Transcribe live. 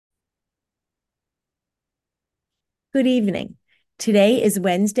Good evening. Today is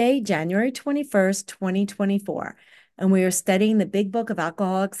Wednesday, January 21st, 2024, and we are studying the Big Book of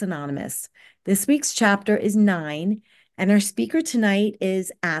Alcoholics Anonymous. This week's chapter is 9, and our speaker tonight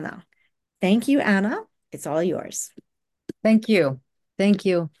is Anna. Thank you, Anna. It's all yours. Thank you. Thank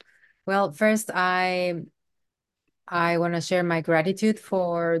you. Well, first, I want to share my gratitude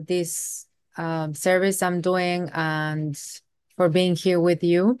for this service I'm doing and for being here with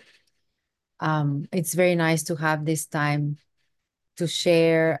you. It's very nice to have this time to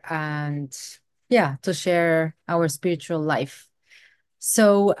share and yeah, to share our spiritual life.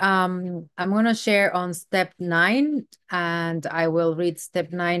 So I'm going to share on step 9, and I will read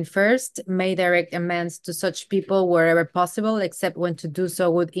step 9 first. May direct amends to such people wherever possible, except when to do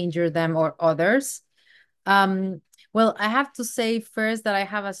so would injure them or others. Um, well, I have to say first that I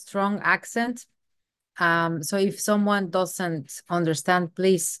have a strong accent. So if someone doesn't understand,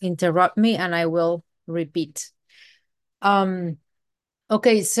 please interrupt me and I will repeat. Um,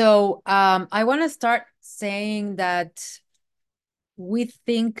 okay, so I want to start saying that we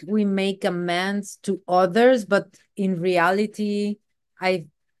think we make amends to others, but in reality, I,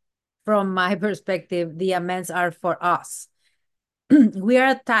 from my perspective, the amends are for us. We are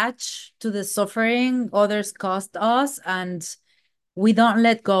attached to the suffering others caused us, and we don't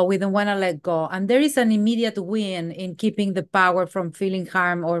let go. We don't want to let go. And there is an immediate win in keeping the power from feeling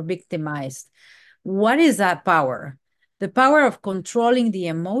harmed or victimized. What is that power? The power of controlling the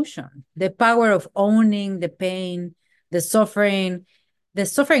emotion, the power of owning the pain, the suffering. The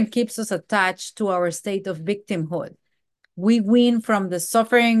suffering keeps us attached to our state of victimhood. We win from the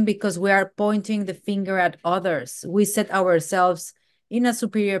suffering because we are pointing the finger at others. We set ourselves in a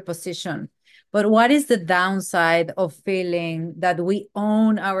superior position. But what is the downside of feeling that we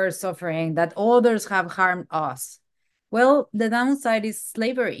own our suffering, that others have harmed us? Well, the downside is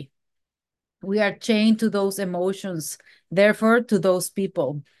slavery. We are chained to those emotions, therefore, to those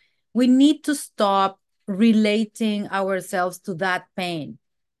people. We need to stop relating ourselves to that pain.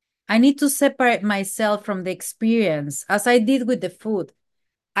 I need to separate myself from the experience, as I did with the food.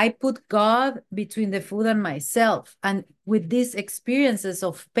 I put God between the food and myself. And with these experiences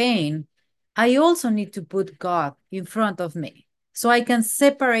of pain, I also need to put God in front of me so I can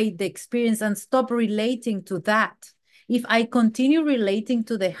separate the experience and stop relating to that. If I continue relating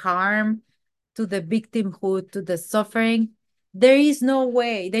to the harm, to the victimhood, to the suffering, there is no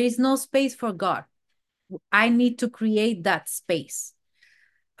way, there is no space for God. I need to create that space.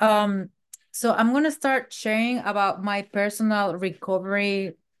 Um, so I'm going to start sharing about my personal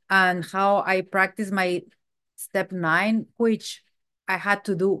recovery and how I practice my step 9, which I had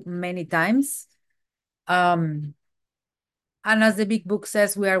to do many times. Um, and as the big book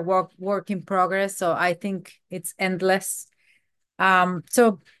says, we are work in progress. So I think it's endless.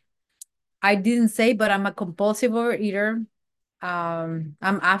 So I didn't say, but I'm a compulsive overeater. I'm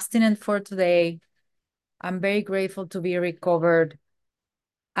abstinent for today. I'm very grateful to be recovered.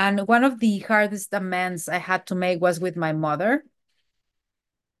 And one of the hardest amends I had to make was with my mother.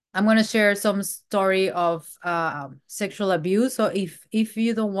 I'm going to share some story of sexual abuse. So if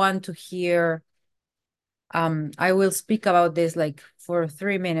you don't want to hear, I will speak about this like for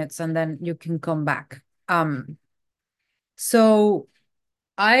 3 minutes and then you can come back. So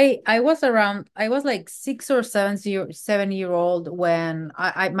I was like 6 or 7 year old when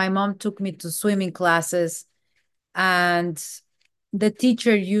my mom took me to swimming classes, and the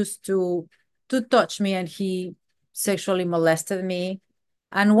teacher used to touch me, and he sexually molested me.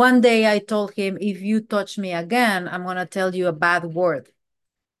 And one day I told him, if you touch me again, I'm going to tell you a bad word.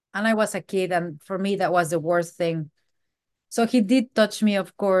 And I was a kid, and for me that was the worst thing. So he did touch me,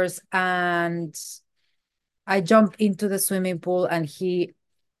 of course, and I jumped into the swimming pool, and he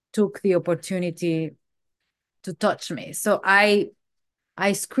took the opportunity to touch me. So I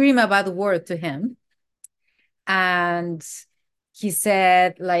screamed a bad word to him, and he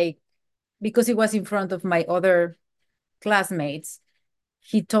said, like, because he was in front of my other classmates,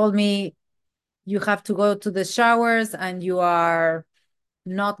 he told me, you have to go to the showers and you are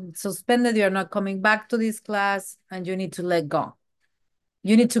not suspended, you're not coming back to this class, and you need to let go.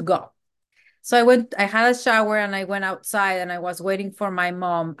 You need to go. So I had a shower and I went outside, and I was waiting for my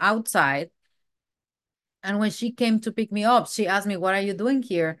mom outside. And when she came to pick me up, she asked me, what are you doing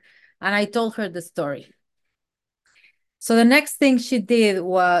here? And I told her the story. So the next thing she did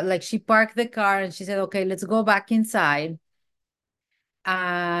was, like, she parked the car and she said, okay, let's go back inside.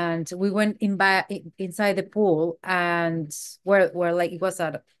 And we went inside the pool, and where like it was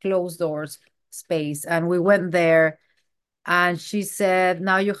a closed doors space, and we went there, and she said,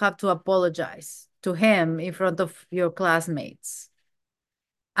 now you have to apologize to him in front of your classmates.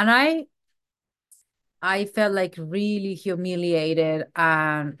 And I felt like really humiliated,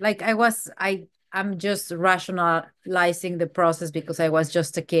 and like I'm just rationalizing the process because I was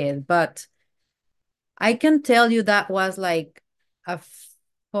just a kid, but I can tell you that was like a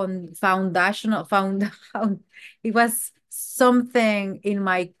foundational it was something in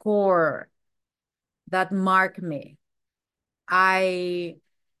my core that marked me. I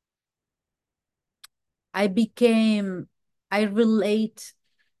I became I relate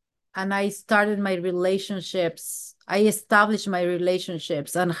and I started my relationships. I established my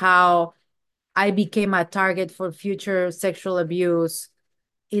relationships and how I became a target for future sexual abuse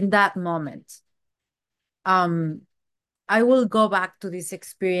in that moment. Um, I will go back to this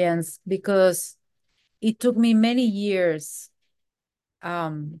experience because it took me many years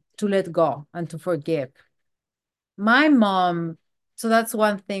to let go and to forgive. My mom, so that's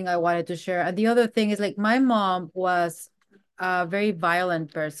one thing I wanted to share. And the other thing is like my mom was a very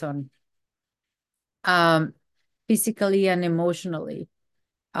violent person, um, physically and emotionally.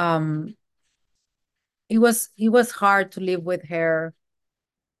 Um, it was hard to live with her.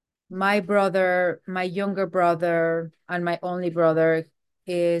 My brother, my younger brother, and my only brother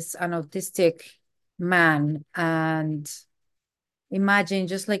is an autistic man. And imagine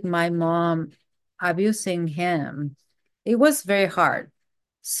just like my mom abusing him. It was very hard.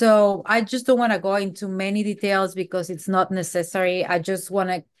 So I just don't want to go into many details because it's not necessary. I just want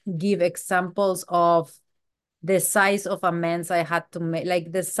to give examples of the size of amends I had to make,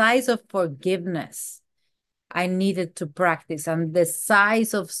 like the size of forgiveness I needed to practice and the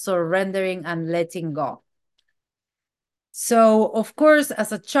size of surrendering and letting go. So, of course,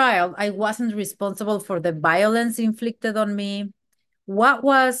 as a child, I wasn't responsible for the violence inflicted on me. What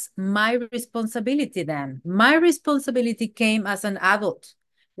was my responsibility then? My responsibility came as an adult.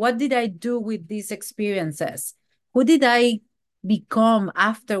 What did I do with these experiences? Who did I become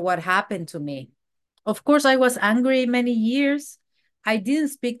after what happened to me? Of course, I was angry many years. I didn't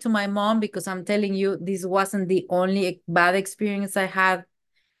speak to my mom because I'm telling you, this wasn't the only bad experience I had.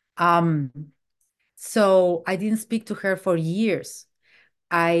 Um, so I didn't speak to her for years.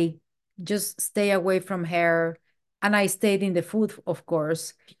 I just stay away from her and I stayed in the food, of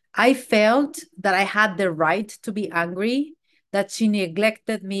course. I felt that I had the right to be angry, that she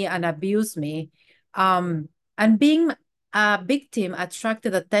neglected me and abused me. And being a victim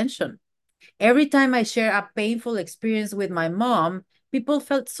attracted attention. Every time I share a painful experience with my mom, people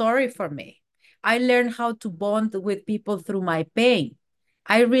felt sorry for me. I learned how to bond with people through my pain.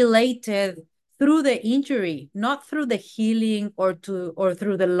 I related through the injury, not through the healing or through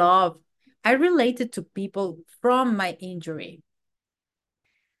the love. I related to people from my injury.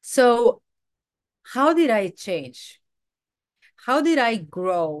 So, how did I change? How did I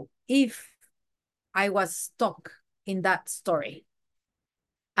grow if I was stuck in that story?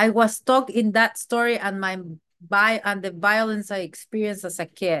 I was stuck in that story and the violence I experienced as a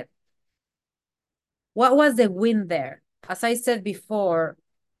kid. What was the win there? As I said before,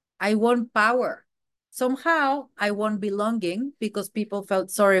 I want power. Somehow I want belonging because people felt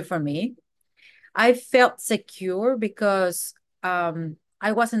sorry for me. I felt secure because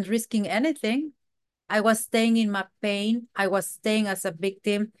I wasn't risking anything. I was staying in my pain. I was staying as a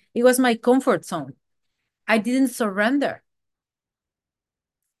victim. It was my comfort zone. I didn't surrender.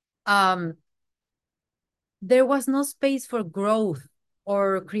 Um, there was no space for growth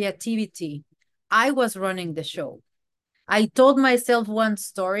or creativity. I was running the show. I told myself one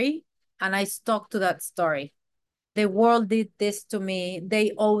story and I stuck to that story. The world did this to me.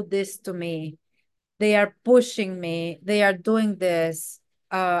 They owe this to me. They are pushing me. They are doing this.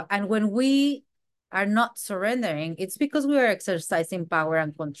 And when we are not surrendering, it's because we are exercising power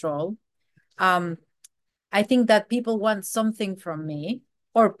and control. Um, I think that people want something from me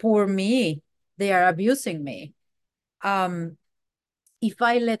or poor me. They are abusing me. Um, if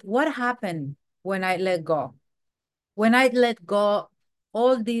I let what happened when I let go? When I let go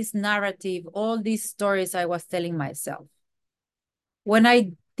all this narrative, all these stories I was telling myself. When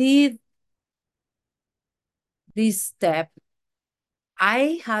I did this step,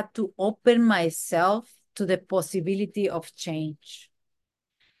 I had to open myself to the possibility of change.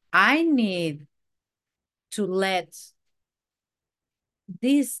 I need to let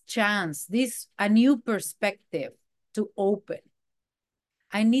this chance, this a new perspective to open.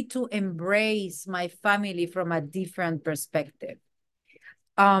 I need to embrace my family from a different perspective.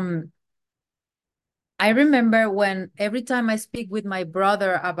 Um, I remember when every time I speak with my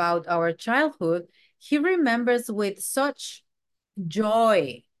brother about our childhood, he remembers with such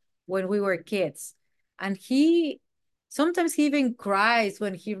joy when we were kids. And he sometimes he even cries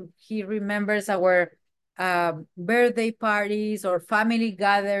when he remembers our birthday parties or family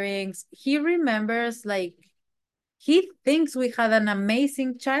gatherings. He remembers, like, he thinks we had an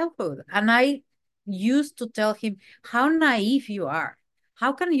amazing childhood. And I used to tell him, how naive you are.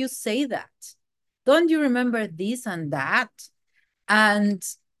 How can you say that? Don't you remember this and that? And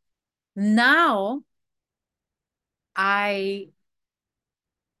now I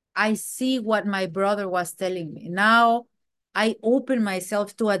I see what my brother was telling me. Now I open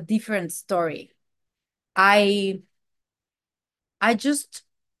myself to a different story. I I just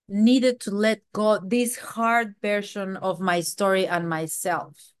needed to let go this hard version of my story and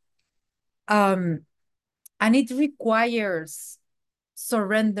myself. Um, and it requires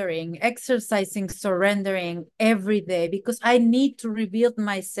surrendering, exercising surrendering every day, because I need to rebuild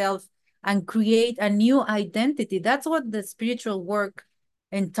myself and create a new identity. That's what the spiritual work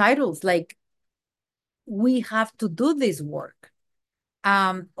entitles. Like, we have to do this work.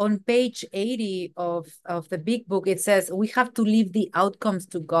 On page 80 of the big book, it says we have to leave the outcomes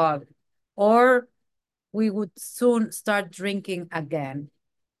to God, or we would soon start drinking again.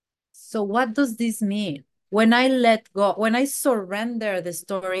 So what does this mean? When I let go, when I surrender the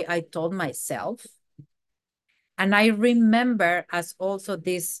story I told myself, and I remember, as also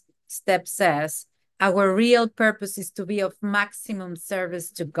this step says, our real purpose is to be of maximum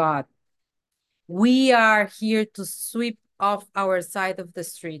service to God. We are here to sweep off our side of the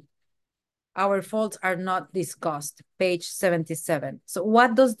street. Our faults are not discussed, page 77. So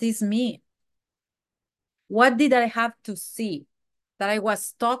what does this mean? What did I have to see? That I was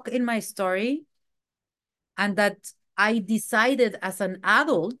stuck in my story, and that I decided as an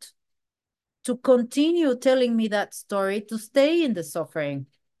adult to continue telling me that story, to stay in the suffering.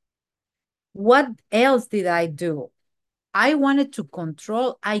 What else did I do? I wanted to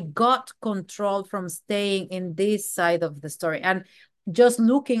control. I got control from staying in this side of the story and just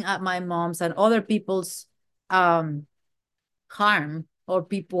looking at my mom's and other people's harm, or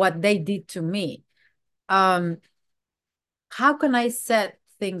people, what they did to me. How can I set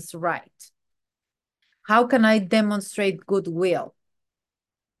things right? How can I demonstrate goodwill?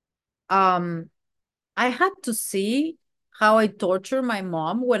 I had to see how I tortured my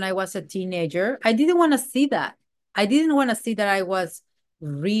mom when I was a teenager. I didn't want to see that. I didn't want to see that I was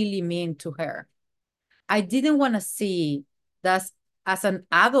really mean to her. I didn't want to see that as an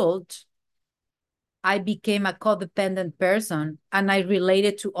adult, I became a codependent person and I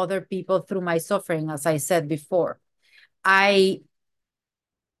related to other people through my suffering, as I said before. I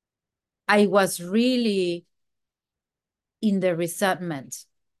I was really in the resentment,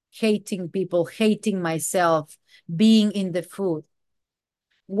 hating people, hating myself, being in the food.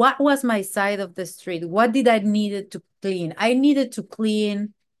 What was my side of the street? What did I needed to clean? I needed to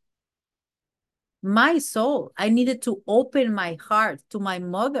clean my soul. I needed to open my heart to my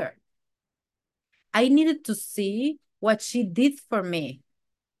mother. I needed to see what she did for me.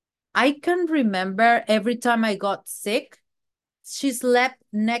 I can remember every time I got sick, she slept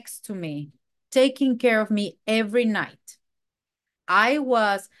next to me, taking care of me every night.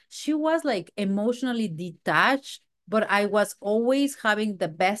 She was like emotionally detached, but I was always having the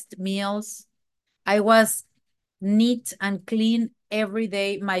best meals. I was neat and clean every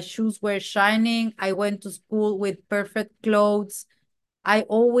day. My shoes were shining. I went to school with perfect clothes. I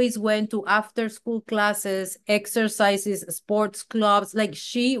always went to after school classes, exercises, sports clubs. Like,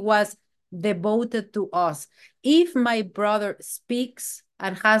 she was devoted to us. If my brother speaks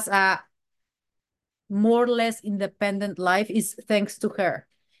and has a more or less independent life, is thanks to her.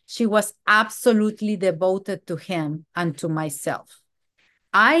 She was absolutely devoted to him and to myself.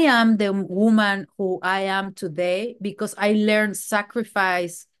 I am the woman who I am today because I learned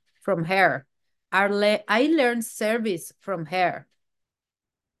sacrifice from her. I learned service from her.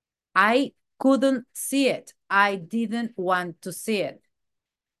 I couldn't see it. I didn't want to see it.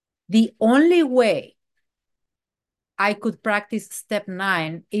 The only way I could practice step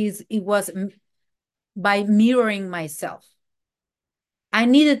 9 was by mirroring myself. I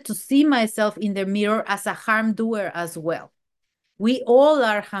needed to see myself in the mirror as a harm doer as well. We all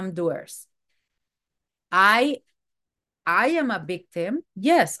are harm doers. I am a victim.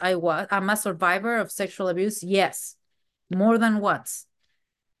 Yes, I was. I'm a survivor of sexual abuse. Yes, more than once.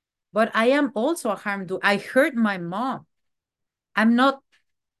 But I am also a harm doer. I hurt my mom. I'm not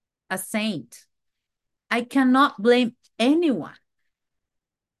a saint. I cannot blame anyone.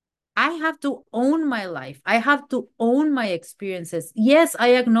 I have to own my life. I have to own my experiences. Yes,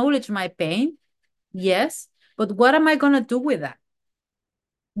 I acknowledge my pain. Yes, but what am I going to do with that?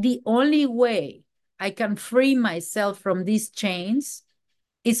 The only way I can free myself from these chains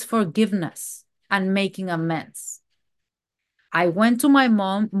is forgiveness and making amends. I went to my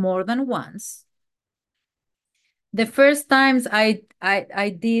mom more than once. The first times I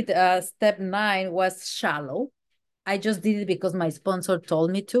did step 9 was shallow. I just did it because my sponsor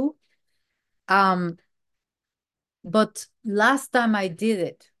told me to. Um, but last time I did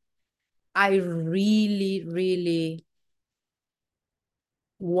it, I really, really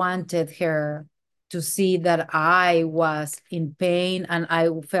wanted her to see that I was in pain and I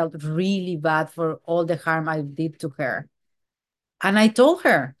felt really bad for all the harm I did to her. And I told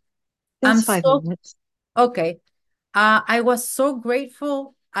her, I'm That's five so minutes. okay. I was so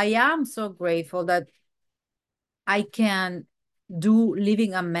grateful. I am so grateful that I can do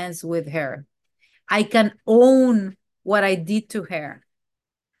living amends with her. I can own what I did to her.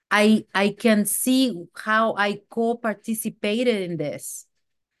 I can see how I co-participated in this,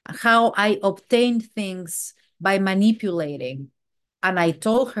 how I obtained things by manipulating. And I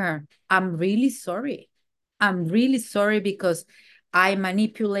told her, I'm really sorry. I'm really sorry because I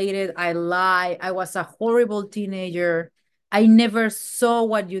manipulated, I lied, I was a horrible teenager. I never saw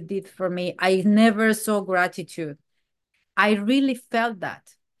what you did for me. I never saw gratitude. I really felt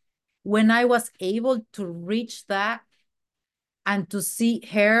that. When I was able to reach that and to see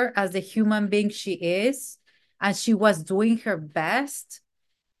her as the human being she is, and she was doing her best,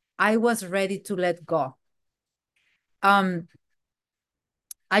 I was ready to let go. Um,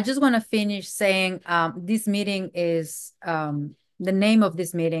 I just want to finish saying this meeting is the name of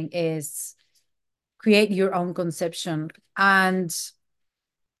this meeting is Create Your Own Conception. And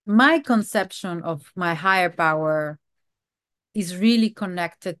my conception of my higher power is really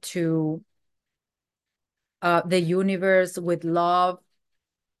connected to the universe with love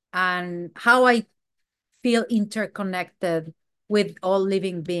and how I feel interconnected with all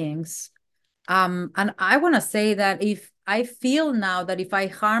living beings. And I want to say that if I feel now that if I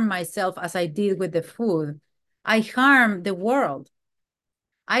harm myself as I did with the food, I harm the world.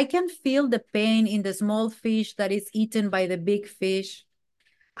 I can feel the pain in the small fish that is eaten by the big fish.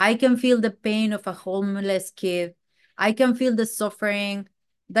 I can feel the pain of a homeless kid. I can feel the suffering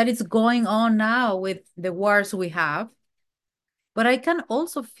that is going on now with the wars we have. But I can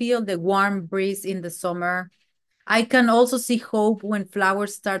also feel the warm breeze in the summer. I can also see hope when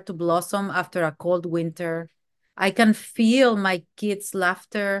flowers start to blossom after a cold winter. I can feel my kids'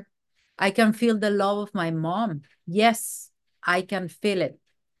 laughter. I can feel the love of my mom. Yes, I can feel it.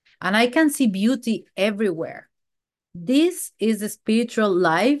 And I can see beauty everywhere. This is the spiritual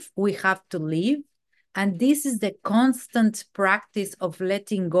life we have to live. And this is the constant practice of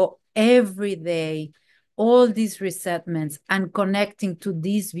letting go every day, all these resentments, and connecting to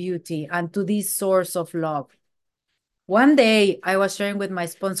this beauty and to this source of love. One day, I was sharing with my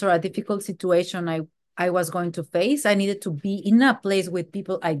sponsor a difficult situation I was going to face. I needed to be in a place with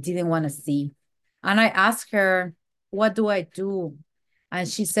people I didn't want to see. And I asked her, what do I do? And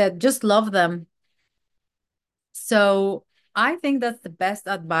she said, just love them. So I think that's the best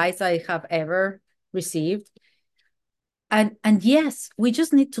advice I have ever received. And yes, we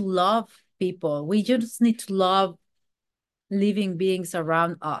just need to love people. We just need to love living beings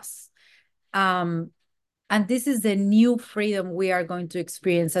around us. Um, and this is the new freedom we are going to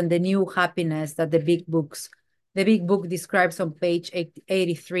experience and the new happiness that the big book describes on page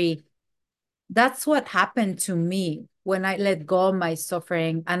 83. That's what happened to me when I let go of my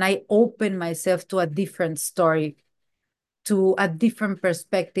suffering and I opened myself to a different story, to a different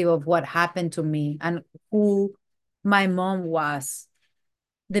perspective of what happened to me and who my mom was.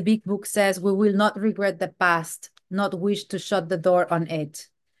 The big book says we will not regret the past, not wish to shut the door on it.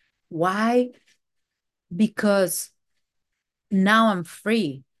 Why? Because now I'm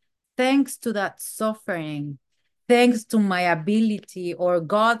free. Thanks to that suffering, thanks to my ability or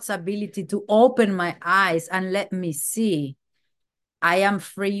God's ability to open my eyes and let me see, I am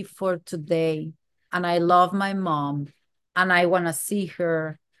free for today. And I love my mom and I want to see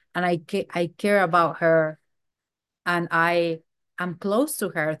her and I care about her and I am close to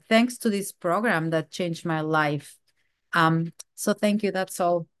her thanks to this program that changed my life. So thank you. That's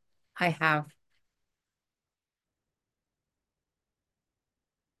all I have.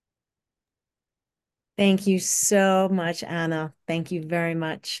 Thank you so much, Anna. Thank you very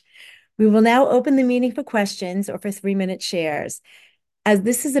much. We will now open the meeting for questions or for 3-minute shares. As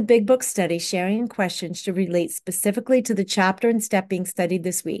this is a big book study, sharing and questions should relate specifically to the chapter and step being studied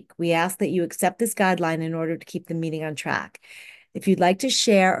this week. We ask that you accept this guideline in order to keep the meeting on track. If you'd like to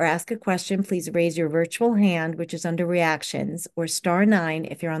share or ask a question, please raise your virtual hand, which is under reactions, or *9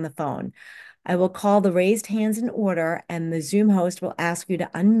 if you're on the phone. I will call the raised hands in order, and the Zoom host will ask you to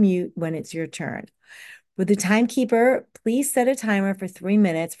unmute when it's your turn. With the timekeeper, please set a timer for 3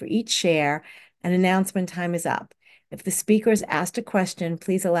 minutes for each share and announce when time is up. If the speaker is asked a question,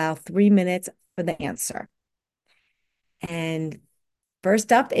 please allow 3 minutes for the answer. And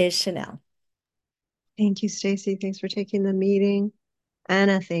first up is Chanel. Thank you, Stacy. Thanks for taking the meeting.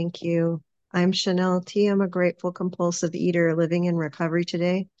 Anna, thank you. I'm Chanel T. I'm a grateful compulsive eater living in recovery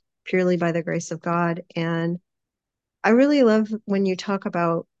today, purely by the grace of God. And I really love when you talk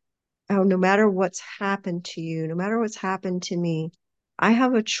about how no matter what's happened to you, no matter what's happened to me, I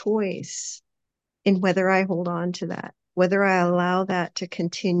have a choice in whether I hold on to that, whether I allow that to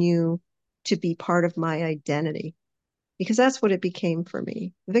continue to be part of my identity, because that's what it became for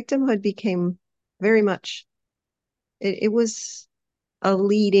me. Victimhood became very much, it was a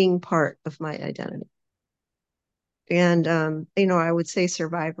leading part of my identity. And I would say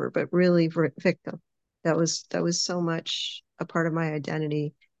survivor, but really victim. That was so much a part of my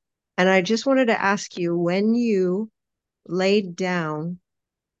identity. And I just wanted to ask you, when you laid down,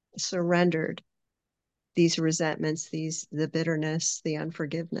 surrendered these resentments, the bitterness, the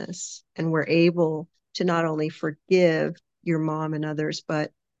unforgiveness, and were able to not only forgive your mom and others,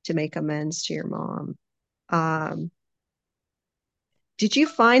 but to make amends to your mom. Um, did you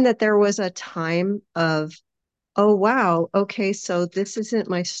find that there was a time of, oh, wow, okay, so this isn't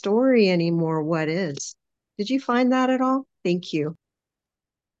my story anymore. What is? Did you find that at all? Thank you.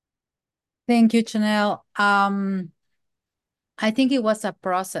 Thank you, Chanel. I think it was a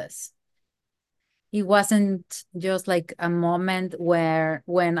process. It wasn't just like a moment where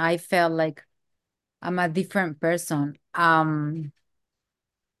when I felt like I'm a different person. I'm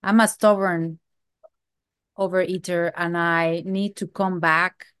a stubborn overeater and I need to come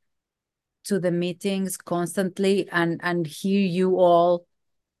back to the meetings constantly and hear you all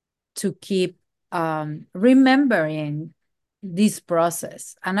to keep remembering this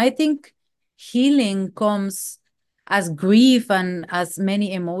process. And I think healing comes as grief and as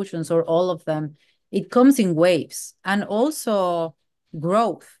many emotions, or all of them. It comes in waves, and also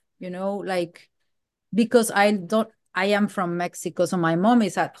growth, like, because I am from Mexico, so my mom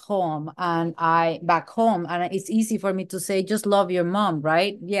is at home and I back home, and it's easy for me to say, just love your mom,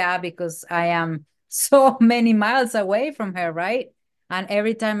 right? Yeah, because I am so many miles away from her, right? And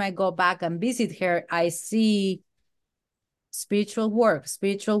every time I go back and visit her, I see spiritual work,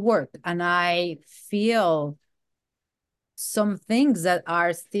 and I feel some things that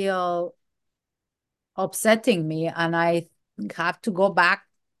are still upsetting me, and I have to go back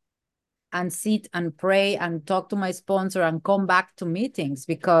and sit and pray and talk to my sponsor and come back to meetings,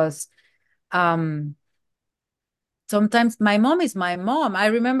 because um sometimes my mom is my mom. I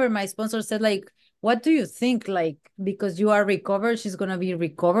remember my sponsor said, like, what do you think, like, because you are recovered, she's going to be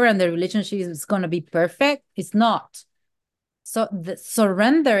recovered and the relationship is going to be perfect? It's not. So the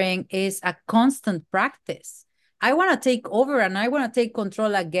surrendering is a constant practice. I want to take over and I want to take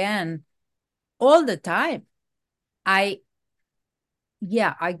control again all the time. I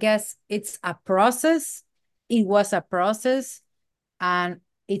Yeah, I guess it's a process. It was a process, and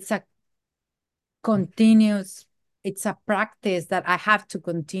it's a continuous, it's a practice that I have to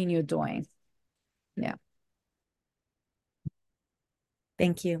continue doing. Yeah.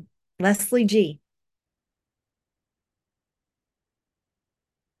 Thank you. Leslie G.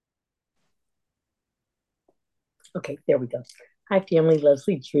 Okay, there we go. Hi, family.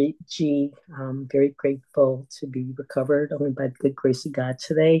 Leslie G. Very grateful to be recovered only by the good grace of God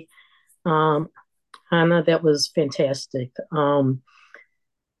today. Um, Hannah, that was fantastic. My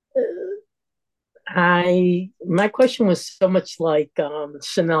question was so much like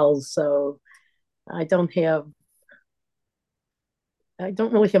Chanel's, so I don't have I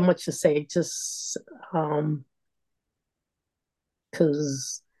don't really have much to say. Just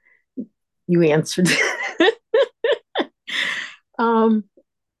because you answered. um,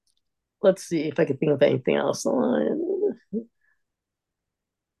 let's see if I can think of anything else.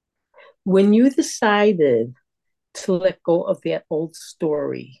 When you decided to let go of that old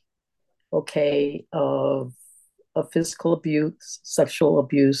story, okay, of physical abuse, sexual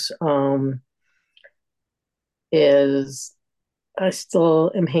abuse, is I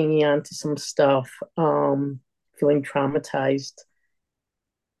still am hanging on to some stuff, feeling traumatized.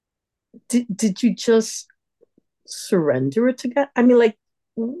 Did you just surrender it to God? I mean, like,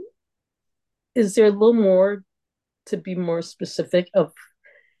 is there a little more to be more specific of,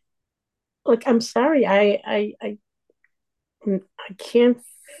 like, I'm sorry, I can't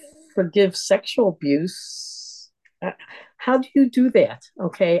forgive sexual abuse. How do you do that?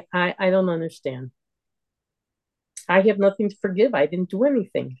 Okay, I don't understand. I have nothing to forgive. I didn't do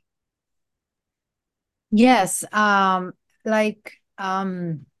anything. Yes. Like,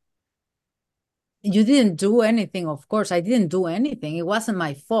 you didn't do anything. Of course, I didn't do anything. It wasn't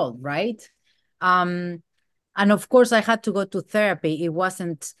my fault, right? Um, and of course, I had to go to therapy. It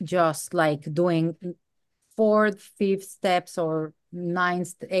wasn't just like doing fourth, fifth steps or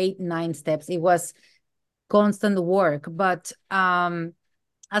ninth, eight, nine steps. It was constant work. But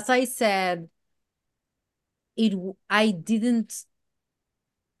as I said, I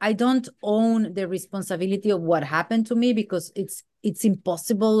don't own the responsibility of what happened to me, because it's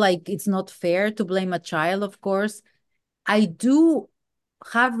impossible. Like, it's not fair to blame a child, of course. I do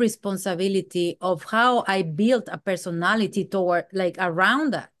have responsibility of how I built a personality toward, like,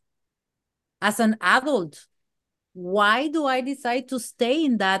 around that. As an adult, why do I decide to stay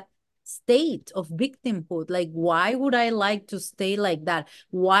in that state of victimhood? Like, why would I like to stay like that?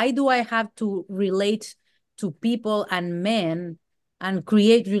 Why do I have to relate to people and men and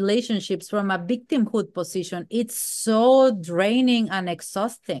create relationships from a victimhood position? It's so draining and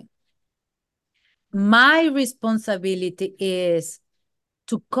exhausting. My responsibility is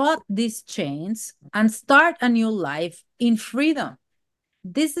to cut these chains and start a new life in freedom.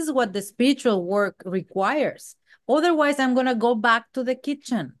 This is what the spiritual work requires. Otherwise, I'm going to go back to the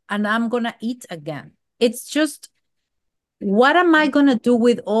kitchen and I'm going to eat again. It's just, what am I going to do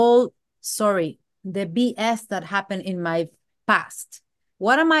with all, the BS that happened in my past?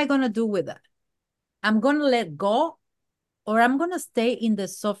 What am I going to do with that? I'm going to let go, or I'm going to stay in the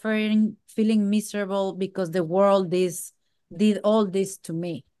suffering, feeling miserable because the world did all this to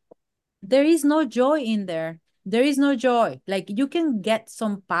me. There is no joy in there. There is no joy. Like, you can get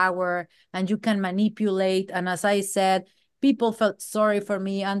some power and you can manipulate. And as I said, people felt sorry for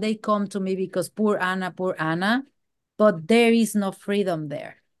me and they come to me because poor Anna, poor Anna. But there is no freedom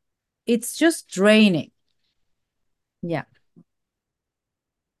there. It's just draining. Yeah.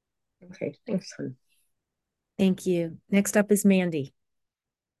 Okay, thanks, hon. Thank you. Next up is Mandy.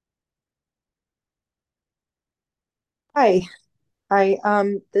 Hi.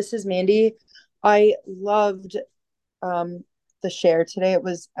 This is Mandy. I loved the share today. It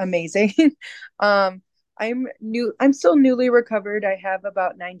was amazing. um I'm still newly recovered. I have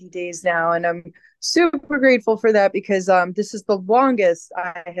about 90 days now, and I'm super grateful for that because this is the longest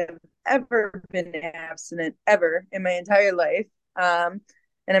I have ever been abstinent ever in my entire life.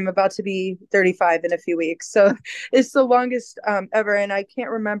 And I'm about to be 35 in a few weeks. So it's the longest ever. And I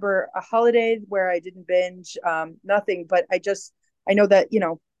can't remember a holiday where I didn't binge, nothing, but I know that,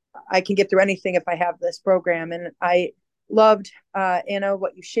 I can get through anything if I have this program. And I loved, Anna,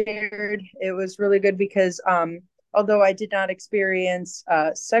 what you shared. It was really good because although I did not experience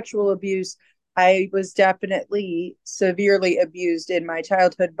sexual abuse, I was definitely severely abused in my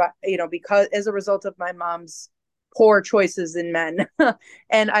childhood, but because as a result of my mom's poor choices in men.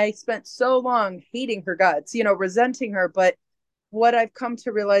 And I spent so long hating her guts, resenting her. But what I've come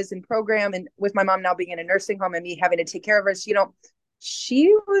to realize in program, and with my mom now being in a nursing home and me having to take care of her,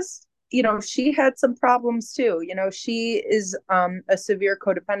 she was, she had some problems too. She is a severe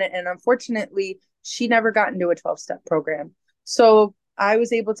codependent, and unfortunately, she never got into a 12-step program. So I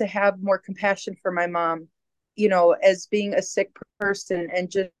was able to have more compassion for my mom, as being a sick person, and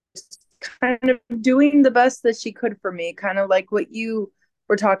just kind of doing the best that she could for me, kind of like what you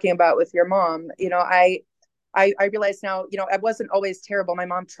were talking about with your mom. I realize now, I wasn't always terrible. My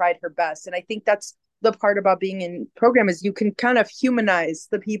mom tried her best. And I think that's the part about being in program, is you can kind of humanize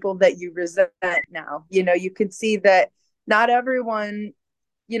the people that you resent now. You can see that not everyone,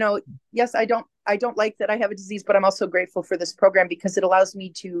 yes, I don't like that I have a disease, but I'm also grateful for this program because it allows me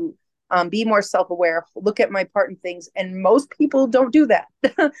to be more self-aware, look at my part in things. And most people don't do that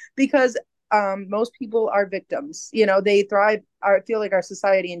because most people are victims. They thrive. I feel like our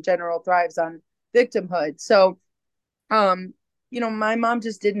society in general thrives on victimhood. So, my mom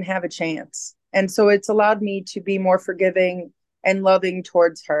just didn't have a chance. And so it's allowed me to be more forgiving and loving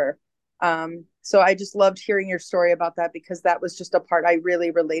towards her. So I just loved hearing your story about that, because that was just a part I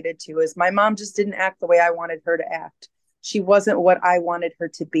really related to, is my mom just didn't act the way I wanted her to act. She wasn't what I wanted her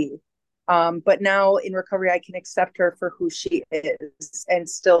to be. But now in recovery, I can accept her for who she is and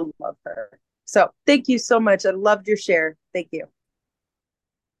still love her. So thank you so much. I loved your share. Thank you.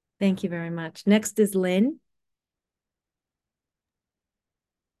 Thank you very much. Next is Lynn.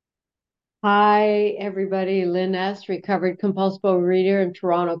 Hi, everybody. Lynn S., recovered compulsive overeater in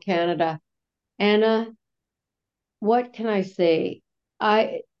Toronto, Canada. Anna, what can I say?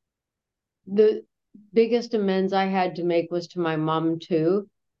 The biggest amends I had to make was to my mom too,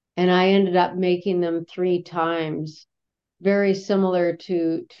 and I ended up making them 3 times, very similar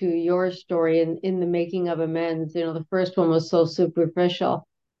to your story in the making of amends. The first one was so superficial,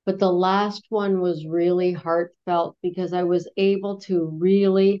 but the last one was really heartfelt because I was able to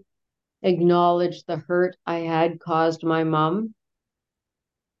really acknowledge the hurt I had caused my mom.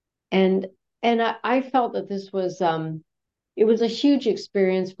 And I felt that this was it was a huge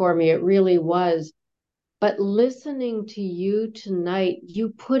experience for me. It really was. But listening to you tonight, you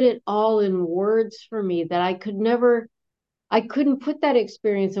put it all in words for me that I couldn't put that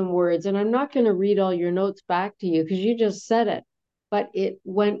experience in words. And I'm not going to read all your notes back to you because you just said it, but it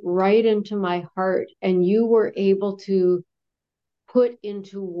went right into my heart. And you were able to put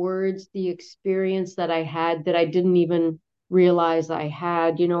into words the experience that I had that I didn't even realize I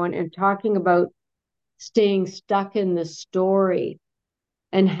had, and talking about staying stuck in the story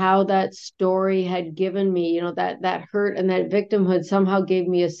and how that story had given me, that hurt and that victimhood somehow gave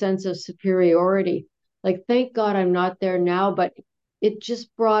me a sense of superiority. Like, thank God I'm not there now, but it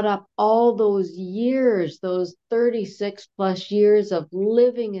just brought up all those years, those 36 plus years of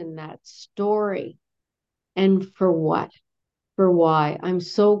living in that story. And for what? For why? I'm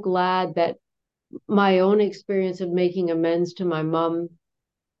so glad that my own experience of making amends to my mom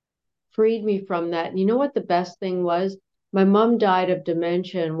freed me from that. And you know what the best thing was? My mom died of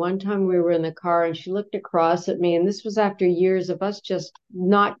dementia. And one time we were in the car and she looked across at me, and this was after years of us just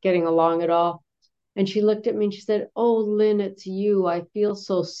not getting along at all. And she looked at me and she said, "Oh, Lynn, it's you. I feel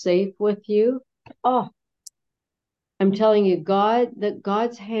so safe with you." Oh, I'm telling you,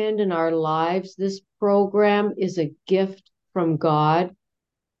 God's hand in our lives, this program is a gift from God.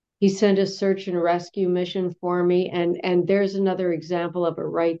 He sent a search and rescue mission for me, and there's another example of it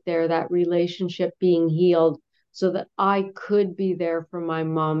right there, that relationship being healed so that I could be there for my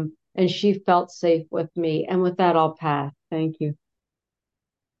mom and she felt safe with me. And with that, I'll pass. Thank you.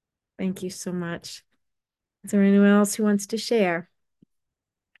 Thank you so much. Is there anyone else who wants to share?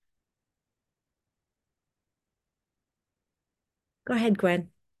 Go ahead, Gwen.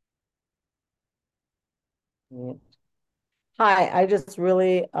 Hi, I just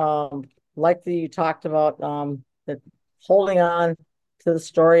really like that you talked about the holding on to the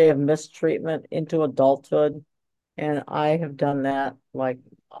story of mistreatment into adulthood. And I have done that like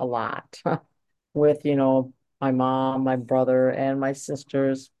a lot with, my mom, my brother, and my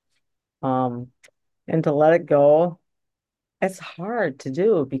sisters. Um, and to let it go, it's hard to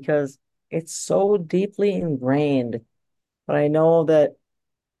do because it's so deeply ingrained. But I know that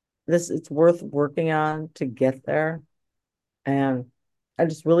it's worth working on to get there. And I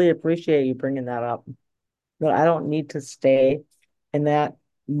just really appreciate you bringing that up. But I don't need to stay in that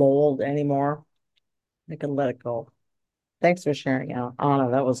mold anymore. I can let it go. Thanks for sharing,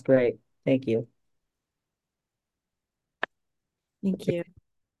 Anna. That was great. Thank you. Thank you.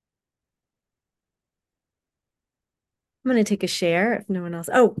 I'm going to take a share if no one else.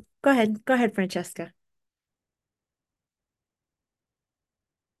 Oh, go ahead. Go ahead, Francesca.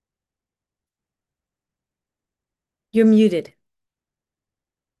 You're muted.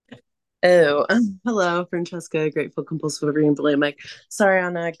 Oh, hello, Francesca, grateful compulsive overeating bulimic. Sorry,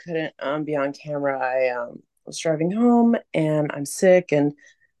 Anna, I couldn't be on camera. I was driving home and I'm sick, and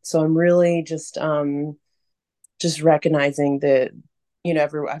so I'm really just recognizing that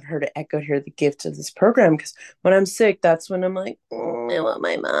I've heard it echoed here, the gift of this program, because when I'm sick, that's when I'm like, I want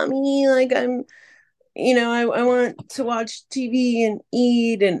my mommy, like I want to watch TV and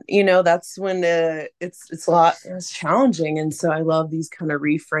eat, and that's when it's a lot, it's challenging, and so I love these kind of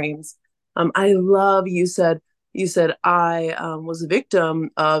reframes. I love you said I was a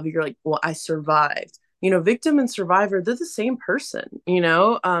victim of, you're like, well, I survived. Victim and survivor, they're the same person.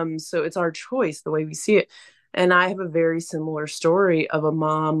 So it's our choice the way we see it. And I have a very similar story of a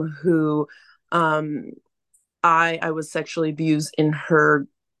mom who um I was sexually abused in her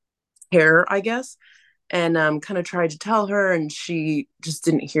care, I guess, and kind of tried to tell her, and she just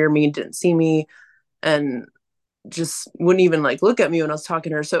didn't hear me, didn't see me, and just wouldn't even like look at me when I was talking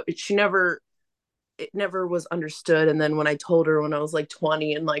to her. So it never was understood. And then when I told her when I was like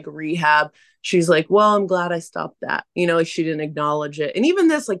 20 in like rehab, she's like, well, I'm glad I stopped that. Like she didn't acknowledge it. And even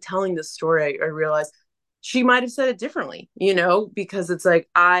this, like telling this story, I realized she might have said it differently, because it's like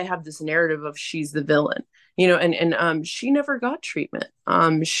I have this narrative of she's the villain, and she never got treatment.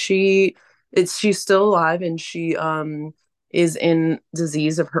 She's still alive, and she is in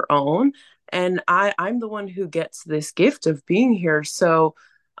disease of her own. And I'm the one who gets this gift of being here. So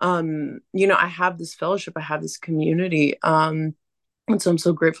I have this fellowship, I have this community. And so I'm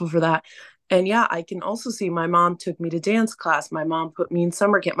so grateful for that. And yeah, I can also see my mom took me to dance class. My mom put me in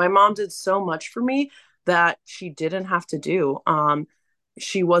summer camp. My mom did so much for me that she didn't have to do.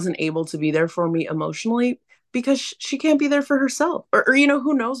 She wasn't able to be there for me emotionally because she can't be there for herself, or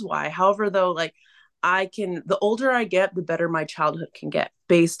who knows why. However, though, like the older I get, the better my childhood can get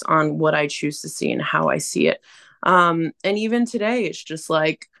based on what I choose to see and how I see it. And even today, it's just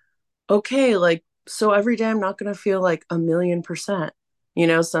like, okay, like, so every day I'm not going to feel like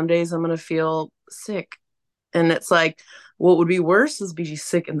 1,000,000%. Some days I'm going to feel sick. And it's like, what would be worse is be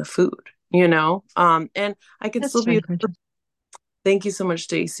sick in the food, And I can That's still be. fine, Francesca. Thank you so much,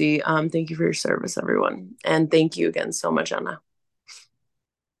 Stacy. Thank you for your service, everyone. And thank you again so much, Anna.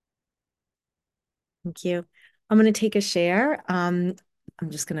 Thank you. I'm going to take a share. I'm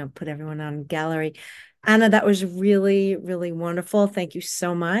just going to put everyone on gallery. Anna, that was really, really wonderful. Thank you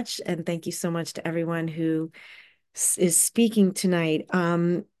so much. And thank you so much to everyone who is speaking tonight.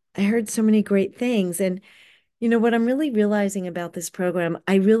 I heard so many great things. And what I'm really realizing about this program,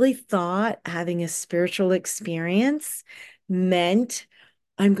 I really thought having a spiritual experience meant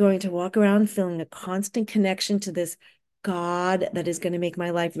I'm going to walk around feeling a constant connection to this God that is going to make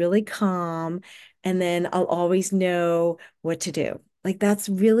my life really calm. And then I'll always know what to do. Like that's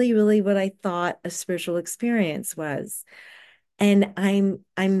really, really what I thought a spiritual experience was. And I'm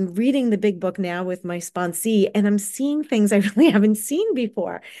reading the big book now with my sponsee, and I'm seeing things I really haven't seen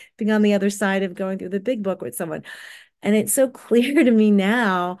before, being on the other side of going through the big book with someone. And it's so clear to me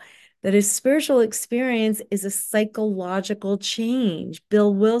now that a spiritual experience is a psychological change.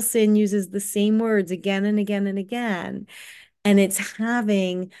 Bill Wilson uses the same words again and again and again. And it's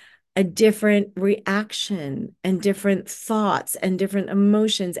having a different reaction and different thoughts and different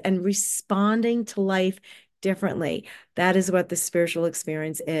emotions and responding to life differently. That is what the spiritual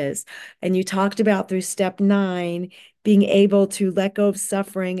experience is. And you talked about through step 9, being able to let go of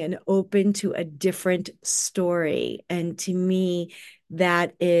suffering and open to a different story. And to me,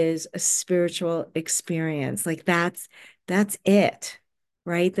 that is a spiritual experience. Like that's it,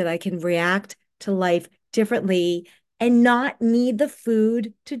 right? That I can react to life differently and not need the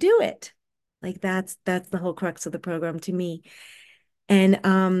food to do it. Like that's the whole crux of the program to me. And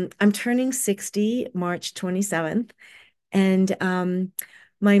I'm turning 60 March 27th. And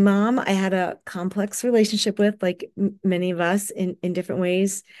my mom, I had a complex relationship with, like many of us in different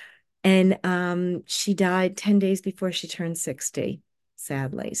ways. And she died 10 days before she turned 60,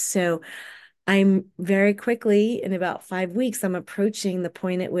 sadly. So I'm very quickly, in about 5 weeks, I'm approaching the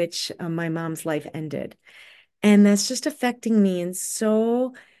point at which my mom's life ended. And that's just affecting me in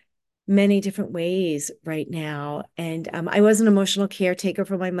so many different ways right now. And I was an emotional caretaker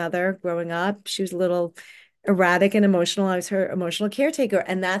for my mother growing up. She was a little erratic and emotional. I was her emotional caretaker.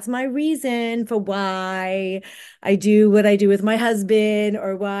 And that's my reason for why I do what I do with my husband,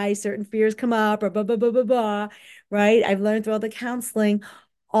 or why certain fears come up, or blah, blah, blah, blah, blah. Right. I've learned through all the counseling,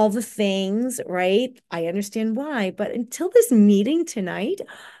 all the things, right? I understand why. But until this meeting tonight,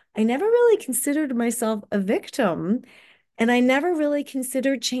 I never really considered myself a victim. And I never really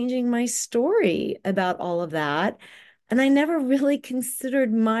considered changing my story about all of that. And I never really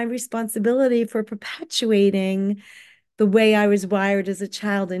considered my responsibility for perpetuating the way I was wired as a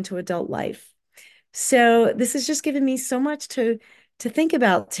child into adult life. So this has just given me so much to think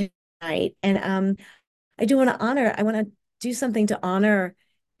about tonight. And I want to do something to honor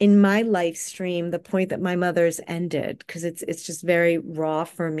in my life stream the point that my mother's ended, because it's just very raw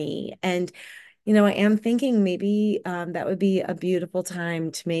for me. And I am thinking maybe that would be a beautiful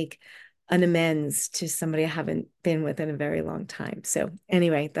time to make an amends to somebody I haven't been with in a very long time. So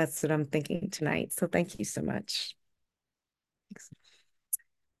anyway, that's what I'm thinking tonight. So thank you so much. Thanks.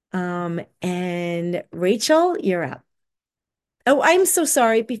 And Rachel, you're up. Oh, I'm so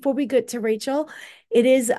sorry. Before we get to Rachel, it is